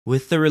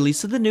With the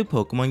release of the new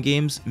Pokemon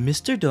games,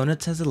 Mr.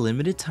 Donuts has a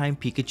limited time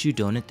Pikachu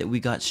donut that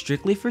we got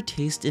strictly for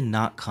taste and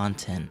not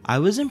content. I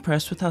was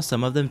impressed with how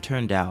some of them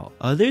turned out.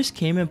 Others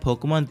came in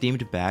Pokemon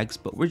themed bags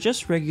but were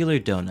just regular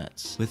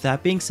donuts. With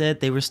that being said,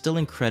 they were still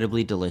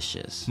incredibly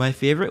delicious. My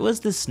favorite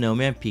was the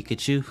Snowman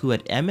Pikachu who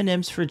had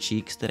M&Ms for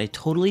cheeks that I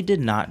totally did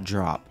not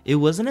drop. It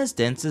wasn't as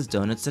dense as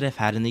donuts that I've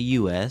had in the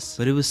US,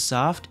 but it was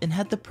soft and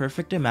had the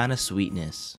perfect amount of sweetness.